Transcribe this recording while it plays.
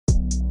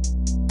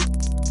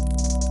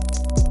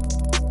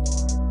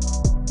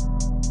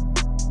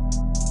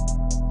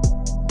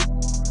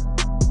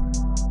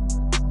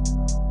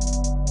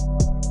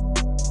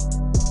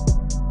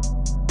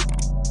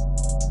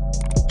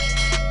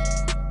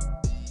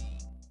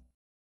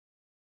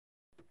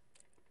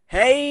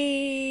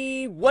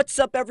Hey, what's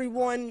up,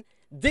 everyone?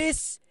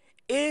 This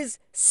is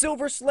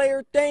Silver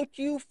Slayer. Thank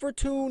you for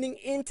tuning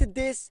into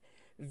this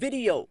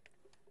video.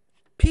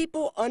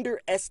 People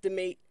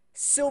underestimate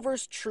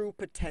silver's true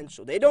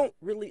potential. They don't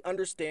really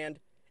understand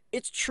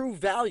its true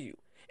value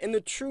and the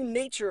true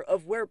nature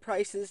of where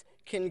prices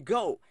can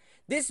go.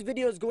 This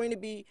video is going to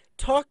be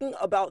talking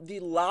about the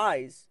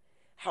lies,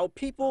 how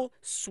people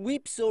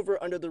sweep silver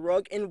under the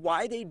rug and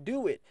why they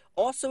do it,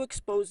 also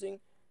exposing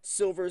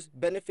silver's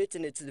benefits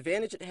and its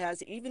advantage it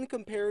has even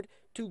compared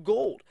to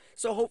gold.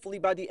 So hopefully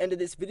by the end of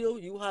this video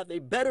you will have a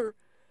better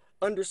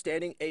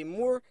understanding, a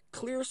more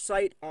clear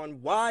sight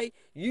on why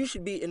you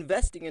should be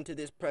investing into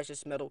this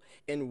precious metal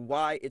and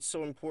why it's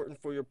so important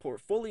for your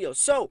portfolio.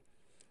 So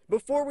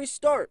before we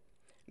start,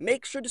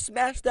 make sure to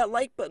smash that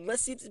like button.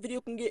 Let's see if this video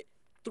can get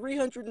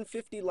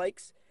 350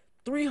 likes.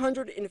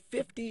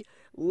 350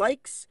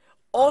 likes.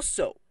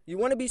 Also, you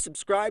want to be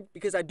subscribed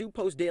because I do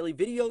post daily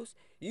videos,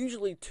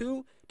 usually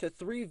 2 to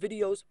 3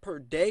 videos per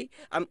day.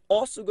 I'm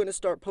also going to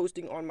start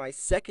posting on my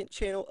second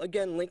channel.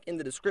 Again, link in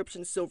the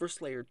description, Silver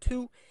Slayer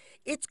 2.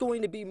 It's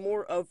going to be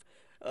more of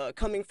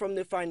coming from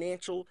the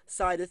financial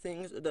side of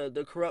things,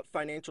 the corrupt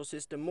financial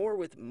system, more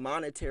with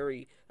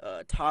monetary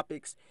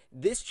topics.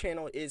 This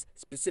channel is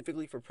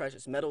specifically for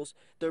precious metals.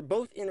 They're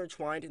both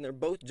intertwined and they're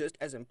both just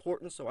as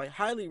important, so I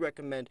highly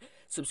recommend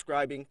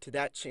subscribing to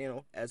that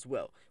channel as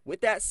well.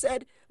 With that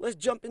said, let's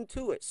jump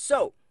into it.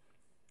 So,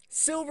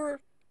 silver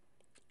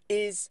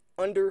is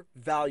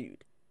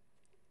undervalued,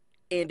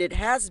 and it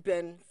has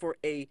been for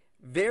a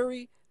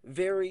very,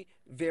 very,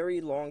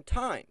 very long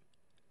time.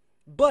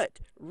 But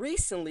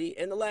recently,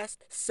 in the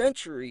last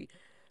century,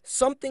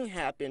 something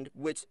happened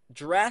which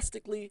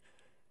drastically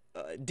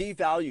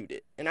devalued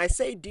it. And I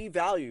say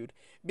devalued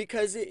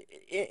because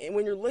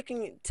when you're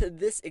looking to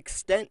this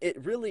extent,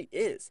 it really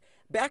is.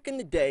 Back in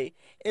the day,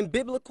 in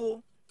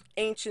biblical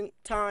ancient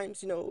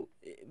times,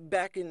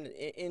 back in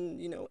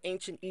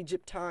ancient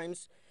Egypt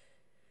times,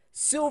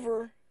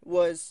 silver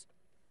was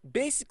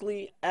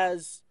basically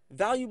as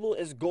valuable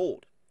as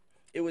gold.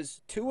 It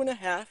was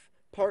 2.5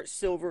 parts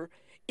silver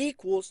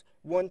equals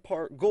 1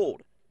 part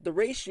gold. The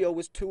ratio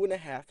was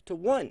 2.5 to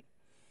 1.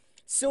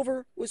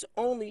 Silver was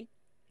only,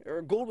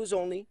 or gold was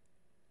only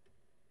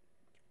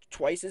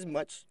twice as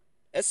much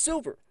as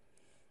silver.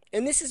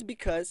 And this is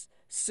because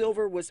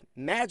silver was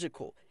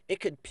magical. It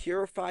could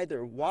purify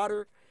their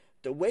water.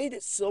 The way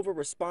that silver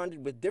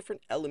responded with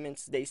different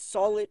elements, they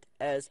saw it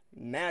as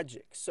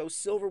magic. So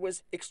silver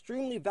was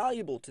extremely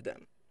valuable to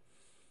them.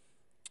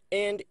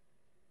 And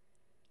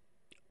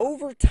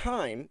over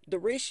time, the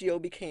ratio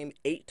became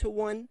 8 to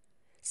 1,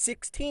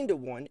 16 to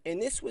 1,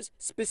 and this was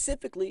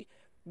specifically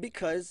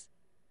because,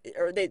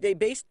 or they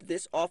based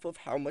this off of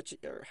how much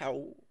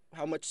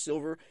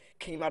silver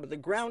came out of the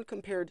ground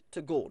compared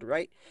to gold,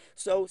 right?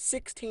 So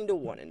 16 to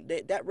 1, and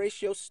that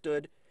ratio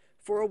stood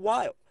for a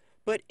while.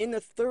 But in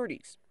the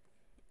 30s,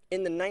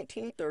 in the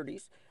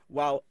 1930s,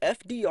 while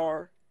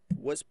FDR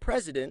was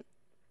president,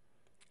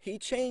 he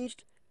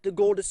changed the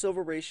gold to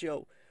silver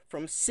ratio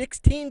from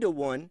 16 to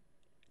 1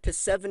 to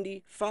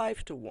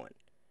 75 to 1.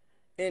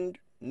 And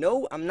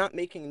no, I'm not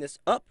making this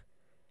up.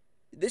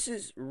 This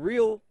is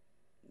real.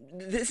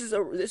 This is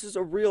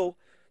a real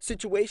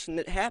situation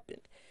that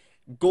happened.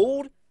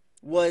 Gold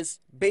was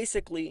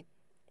basically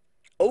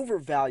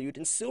overvalued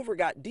and silver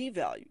got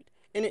devalued,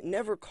 and it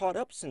never caught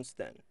up since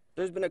then.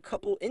 There's been a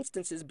couple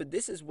instances, but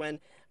this is when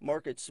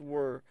markets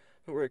were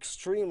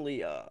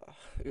extremely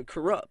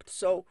corrupt.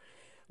 So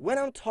when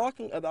I'm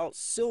talking about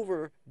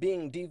silver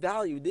being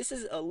devalued, this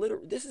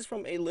is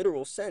from a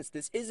literal sense.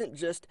 This isn't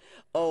just,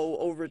 oh,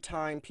 over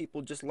time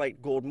people just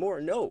like gold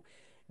more. No,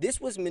 this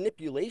was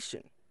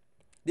manipulation.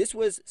 This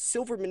was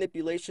silver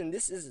manipulation.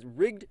 This is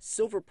rigged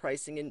silver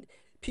pricing, and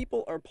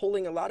people are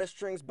pulling a lot of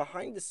strings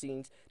behind the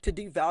scenes to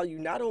devalue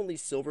not only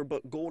silver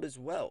but gold as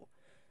well.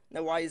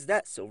 Now, why is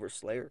that, Silver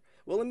Slayer?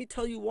 Well, let me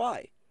tell you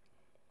why.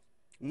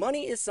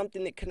 Money is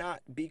something that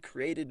cannot be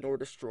created nor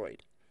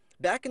destroyed.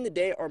 Back in the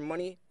day, our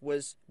money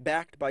was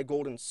backed by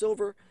gold and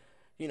silver,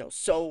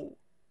 so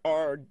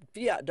our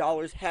fiat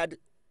dollars had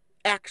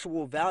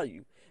actual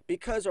value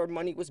because our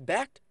money was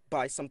backed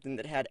by something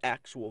that had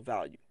actual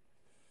value.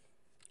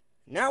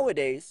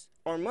 Nowadays,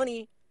 our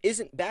money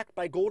isn't backed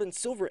by gold and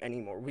silver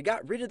anymore. We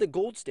got rid of the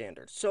gold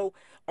standard. So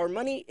our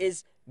money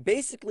is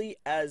basically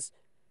as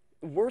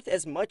worth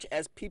as much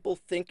as people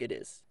think it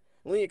is.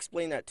 Let me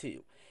explain that to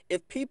you.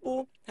 If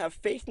people have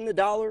faith in the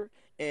dollar,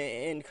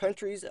 and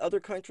other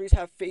countries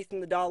have faith in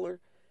the dollar,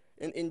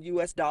 in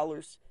US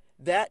dollars,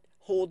 that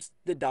holds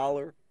the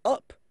dollar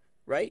up,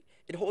 right?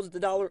 It holds the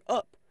dollar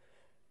up.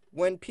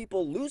 When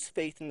people lose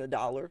faith in the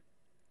dollar,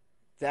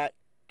 that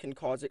can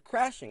cause it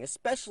crashing,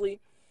 especially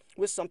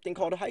with something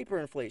called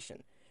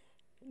hyperinflation.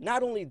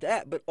 Not only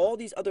that, but all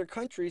these other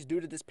countries,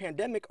 due to this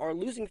pandemic, are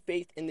losing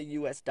faith in the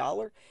US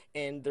dollar,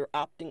 and they're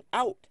opting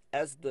out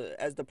as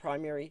the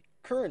primary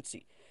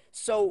currency.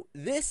 So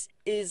this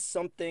is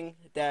something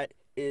that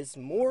is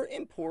more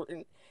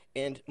important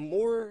and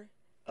more,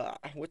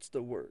 what's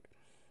the word?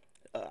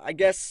 I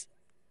guess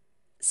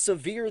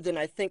severe than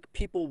I think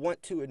people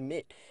want to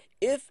admit.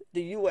 If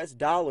the US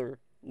dollar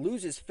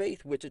loses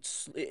faith, which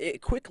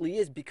it quickly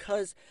is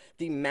because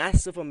the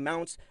massive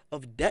amounts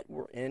of debt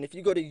we're in. If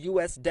you go to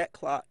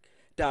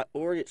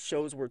usdebtclock.org, it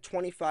shows we're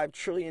 $25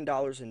 trillion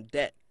in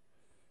debt.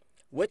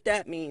 What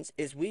that means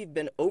is we've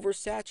been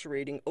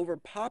oversaturating,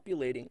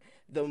 overpopulating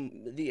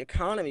the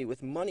economy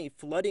with money,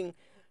 flooding,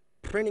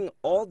 printing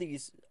all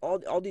these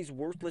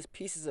worthless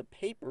pieces of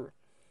paper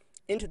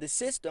into the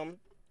system.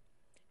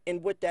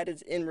 And what that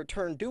is in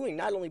return doing,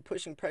 not only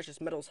pushing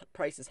precious metals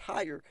prices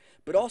higher,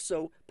 but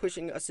also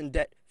pushing us in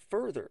debt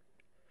further.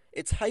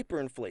 It's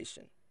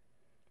hyperinflation.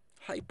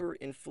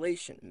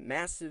 Hyperinflation,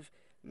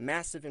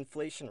 massive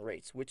inflation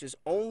rates, which is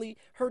only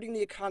hurting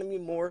the economy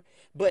more,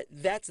 but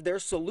that's their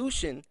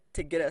solution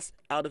to get us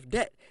out of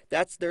debt.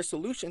 That's their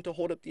solution to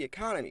hold up the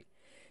economy.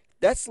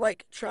 That's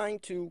like trying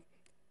to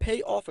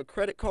pay off a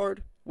credit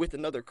card with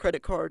another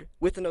credit card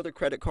with another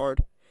credit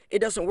card. It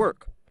doesn't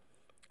work.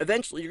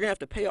 Eventually, you're gonna have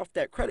to pay off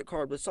that credit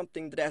card with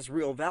something that has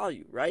real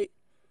value, right?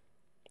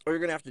 Or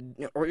you're gonna have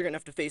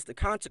to face the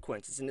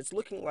consequences. And it's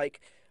looking like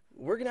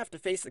we're gonna have to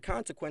face the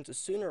consequences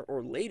sooner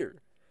or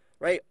later,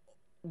 right?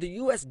 The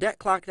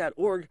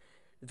USDebtClock.org,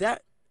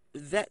 that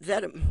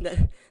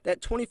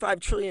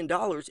 $25 trillion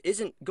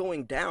isn't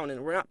going down,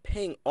 and we're not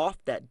paying off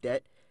that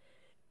debt.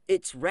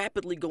 It's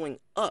rapidly going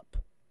up.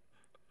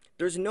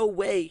 There's no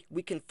way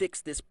we can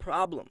fix this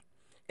problem,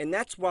 and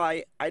that's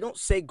why I don't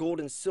say gold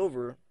and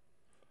silver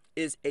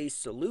is a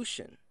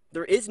solution.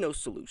 There is no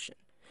solution.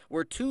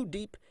 We're too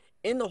deep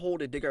in the hole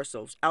to dig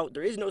ourselves out.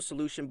 There is no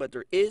solution, but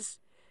there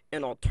is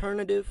an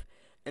alternative,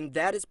 and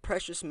that is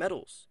precious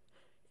metals.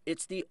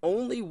 It's the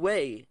only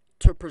way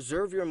to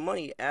preserve your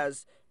money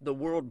as the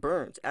world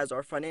burns, as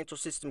our financial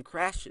system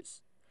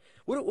crashes.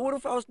 What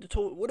if I was to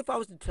tell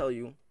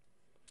you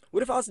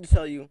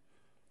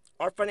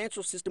our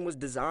financial system was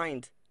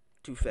designed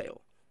to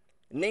fail?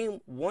 Name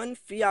one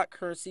fiat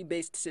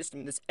currency-based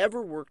system that's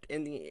ever worked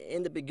in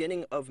the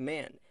beginning of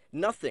man.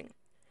 Nothing.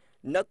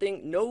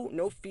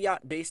 No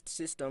fiat-based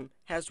system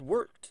has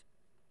worked.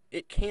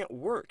 It can't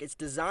work. It's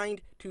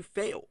designed to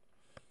fail.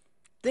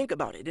 Think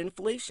about it.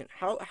 Inflation.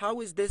 How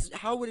is this?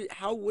 How would it?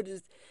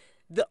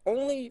 The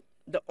only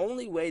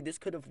way this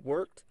could have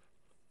worked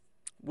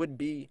would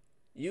be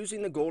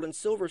using the gold and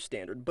silver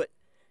standard, but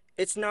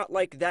it's not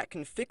like that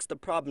can fix the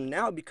problem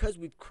now because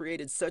we've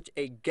created such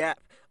a gap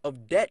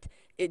of debt.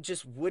 It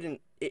just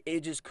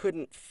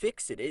couldn't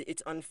fix it.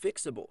 It's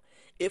unfixable.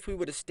 If we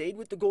would have stayed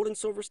with the gold and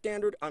silver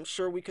standard, I'm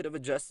sure we could have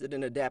adjusted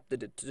and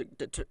adapted it to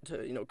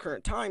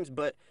current times,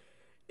 but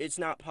it's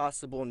not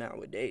possible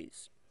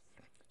nowadays.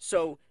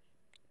 So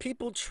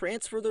people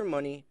transfer their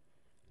money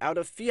out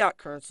of fiat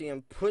currency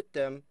and put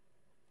them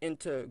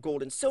into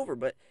gold and silver,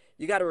 but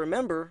you got to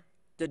remember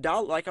the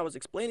dollar, like I was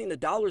explaining, the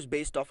dollar is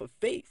based off of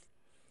faith.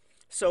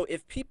 So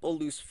if people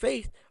lose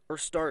faith or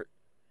start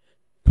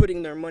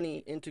putting their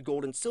money into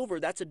gold and silver,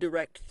 that's a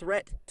direct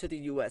threat to the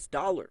US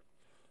dollar.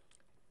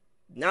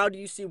 Now do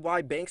you see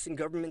why banks and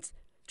governments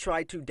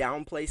try to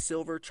downplay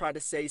silver, try to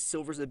say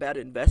silver's a bad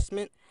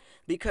investment?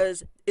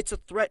 Because it's a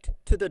threat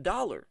to the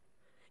dollar.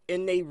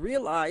 And they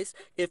realize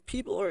if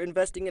people are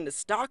investing in the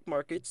stock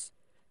markets,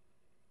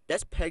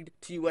 that's pegged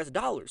to US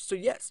dollars. So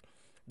yes,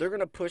 they're going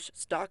to push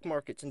stock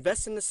markets,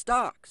 invest in the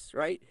stocks,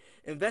 right?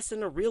 Invest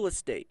in the real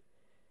estate.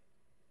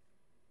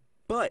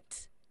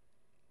 But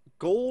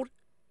gold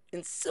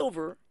and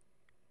silver,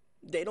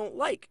 they don't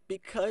like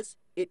because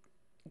it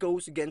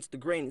goes against the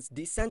grain. It's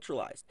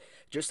decentralized,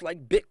 just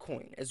like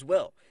Bitcoin as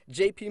well.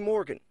 JP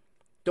Morgan,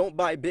 don't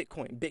buy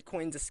Bitcoin.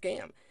 Bitcoin's a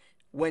scam.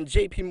 When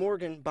JP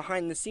Morgan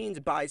behind the scenes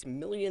buys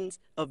millions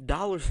of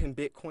dollars in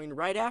Bitcoin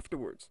right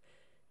afterwards.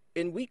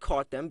 And we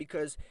caught them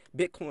because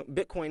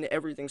Bitcoin,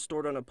 everything's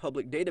stored on a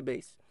public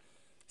database.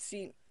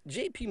 See,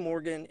 JP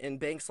Morgan and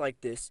banks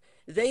like this,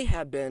 they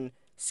have been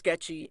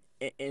sketchy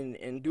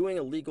and doing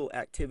illegal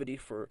activity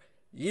for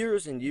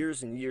years and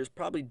years and years,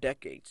 probably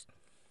decades.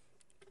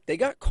 They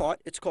got caught.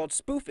 It's called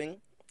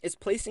spoofing. It's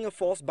placing a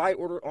false buy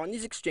order on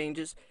these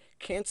exchanges,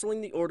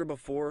 canceling the order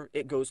before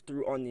it goes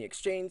through on the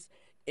exchange,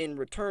 in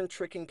return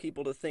tricking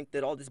people to think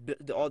that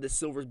all this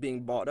silver is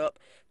being bought up,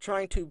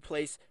 trying to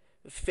place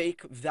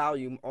fake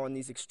value on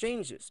these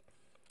exchanges.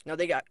 Now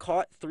they got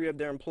caught. 3 of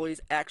their employees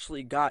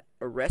actually got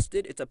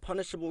arrested. It's a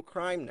punishable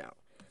crime now.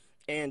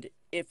 And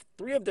if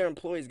 3 of their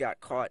employees got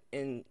caught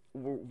and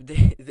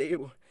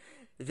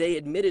they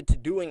admitted to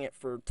doing it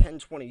for 10,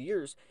 20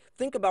 years,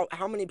 think about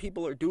how many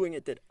people are doing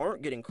it that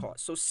aren't getting caught.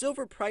 So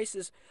silver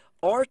prices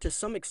are to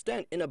some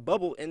extent in a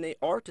bubble, and they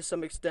are to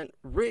some extent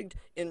rigged.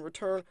 In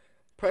return,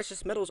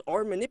 precious metals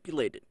are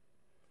manipulated,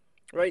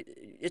 right?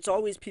 It's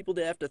always people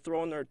that have to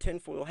throw on their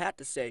tinfoil hat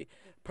to say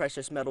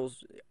precious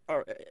metals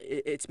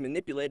it's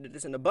manipulated,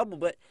 it's in a bubble,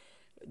 but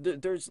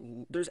there's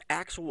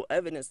actual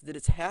evidence that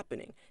it's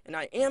happening. And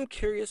I am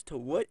curious to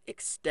what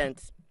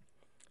extent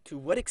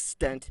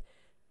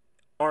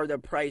are the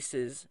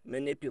prices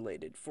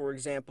manipulated? For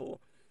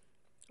example,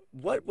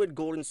 what would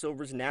gold and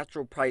silver's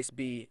natural price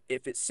be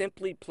if it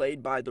simply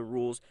played by the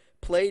rules,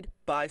 played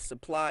by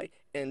supply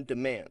and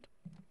demand?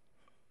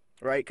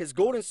 right? Because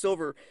gold and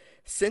silver,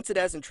 since it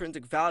has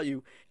intrinsic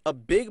value, a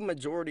big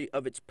majority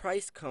of its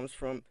price comes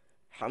from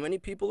how many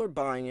people are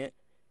buying it,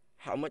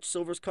 how much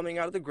silver is coming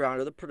out of the ground,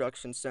 or the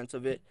production sense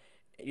of it,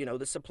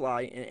 the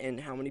supply,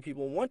 and how many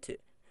people want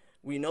it.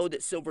 We know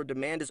that silver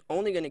demand is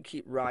only going to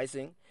keep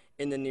rising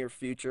in the near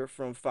future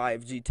from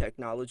 5G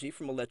technology,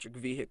 from electric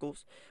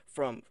vehicles,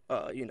 from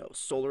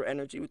solar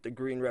energy with the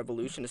green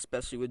revolution,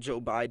 especially with Joe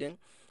Biden,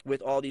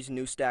 with all these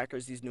new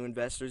stackers, these new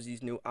investors,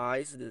 these new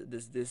eyes,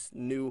 this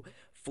new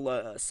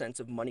sense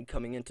of money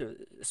coming into,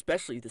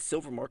 especially the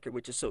silver market,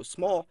 which is so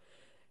small.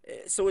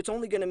 So it's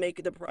only going to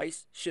make the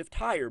price shift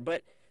higher.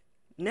 But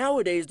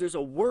nowadays, there's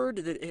a word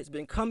that has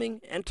been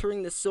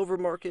entering the silver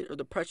market or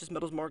the precious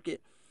metals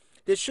market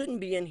that shouldn't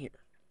be in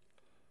here.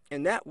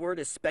 And that word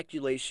is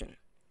speculation.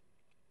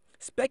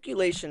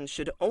 Speculation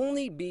should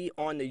only be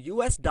on the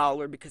US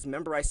dollar, because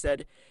remember I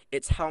said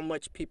it's how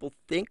much people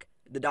think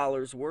the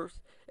dollar is worth.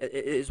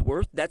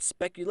 That's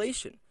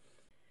speculation.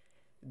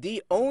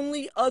 The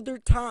only other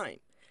time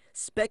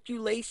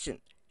speculation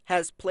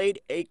has played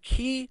a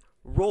key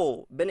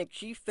role, been a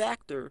key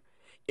factor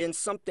in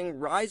something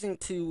rising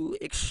to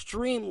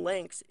extreme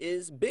lengths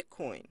is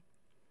Bitcoin.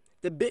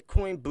 The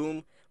Bitcoin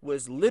boom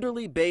was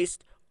literally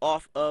based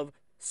off of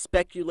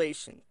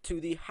speculation to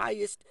the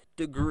highest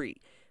degree.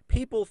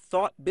 People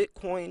thought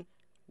Bitcoin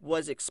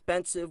was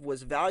expensive,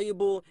 was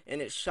valuable,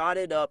 and it shot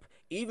it up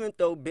even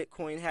though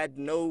Bitcoin had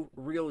no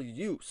real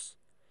use.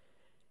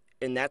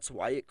 And that's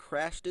why it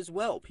crashed as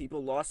well.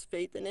 People lost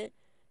faith in it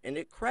and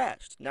it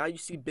crashed. Now you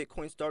see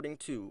Bitcoin starting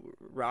to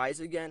rise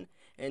again,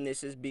 and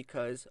this is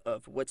because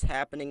of what's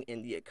happening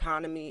in the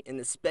economy and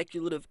the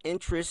speculative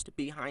interest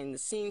behind the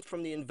scenes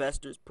from the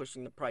investors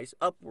pushing the price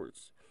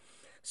upwards.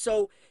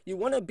 So you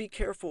want to be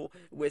careful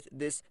with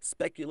this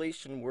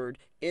speculation word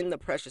in the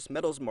precious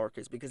metals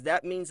markets, because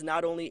that means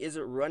not only is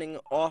it running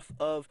off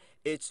of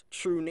its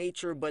true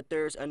nature, but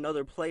there's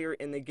another player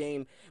in the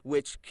game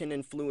which can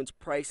influence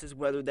prices,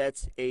 whether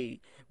that's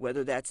a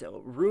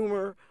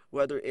rumor,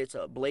 whether it's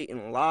a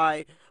blatant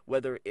lie,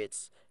 whether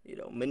it's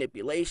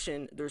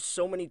manipulation. There's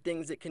so many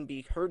things that can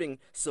be hurting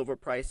silver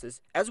prices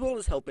as well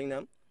as helping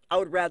them. I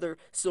would rather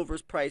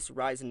silver's price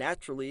rise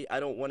naturally. I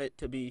don't want it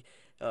to be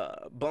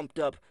bumped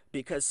up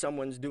because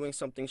someone's doing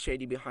something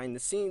shady behind the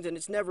scenes, and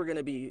it's never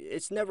gonna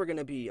be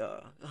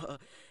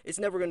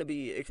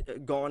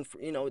gone.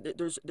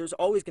 There's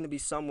always gonna be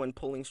someone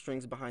pulling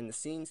strings behind the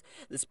scenes,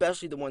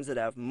 especially the ones that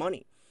have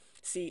money.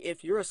 See,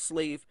 if you're a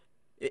slave,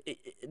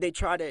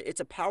 it's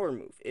a power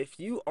move. If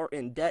you are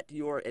in debt,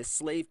 you are a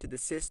slave to the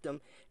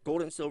system.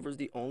 Gold and silver is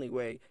the only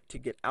way to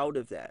get out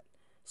of that.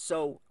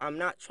 So I'm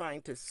not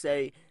trying to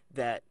say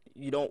that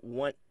you don't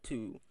want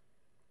to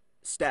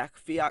stack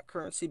fiat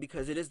currency,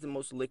 because it is the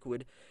most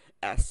liquid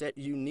asset.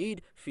 You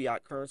need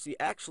fiat currency.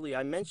 Actually,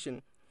 I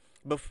mentioned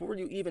before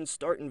you even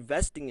start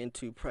investing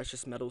into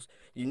precious metals,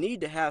 you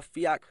need to have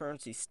fiat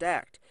currency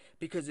stacked,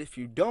 because if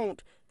you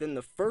don't, then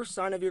the first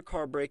sign of your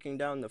car breaking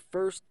down, the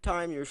first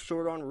time you're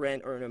short on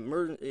rent or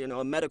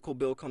a medical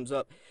bill comes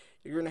up,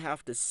 you're going to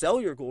have to sell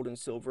your gold and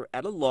silver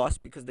at a loss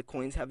because the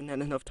coins haven't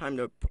had enough time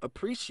to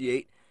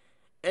appreciate.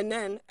 And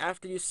then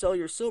after you sell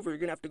your silver, you're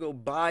going to have to go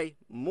buy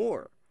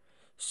more.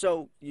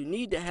 So you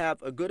need to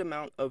have a good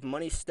amount of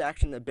money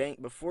stacked in the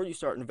bank before you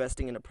start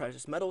investing into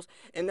precious metals,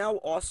 and that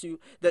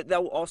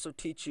will also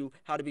teach you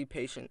how to be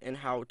patient and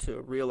how to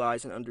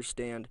realize and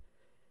understand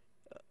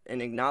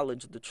and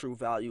acknowledge the true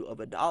value of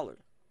a dollar,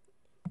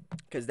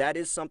 because that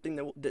is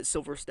something that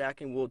silver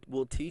stacking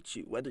will teach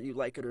you, whether you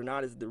like it or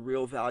not, is the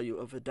real value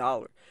of a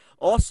dollar.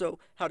 Also,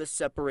 how to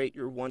separate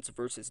your wants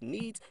versus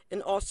needs,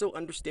 and also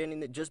understanding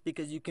that just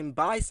because you can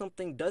buy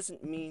something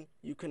doesn't mean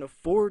you can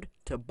afford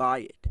to buy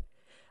it.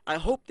 I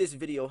hope this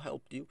video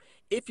helped you.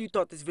 If you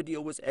thought this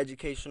video was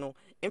educational,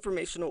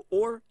 informational,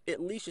 or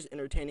at least just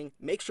entertaining,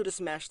 make sure to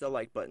smash that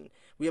like button.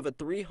 We have a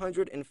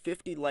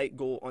 350 like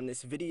goal on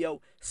this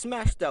video.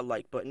 Smash that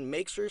like button.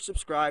 Make sure you're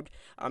subscribed.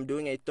 I'm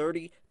doing a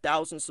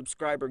 30,000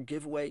 subscriber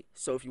giveaway,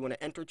 so if you want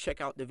to enter,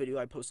 check out the video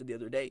I posted the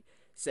other day.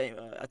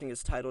 I think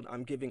it's titled,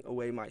 "I'm giving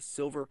away my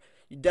silver."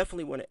 You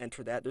definitely want to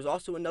enter that. There's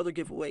also another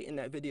giveaway in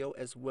that video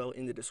as well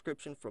in the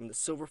description from the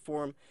Silver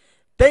Forum.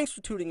 Thanks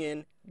for tuning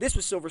in. This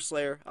was Silver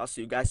Slayer. I'll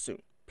see you guys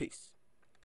soon. Peace.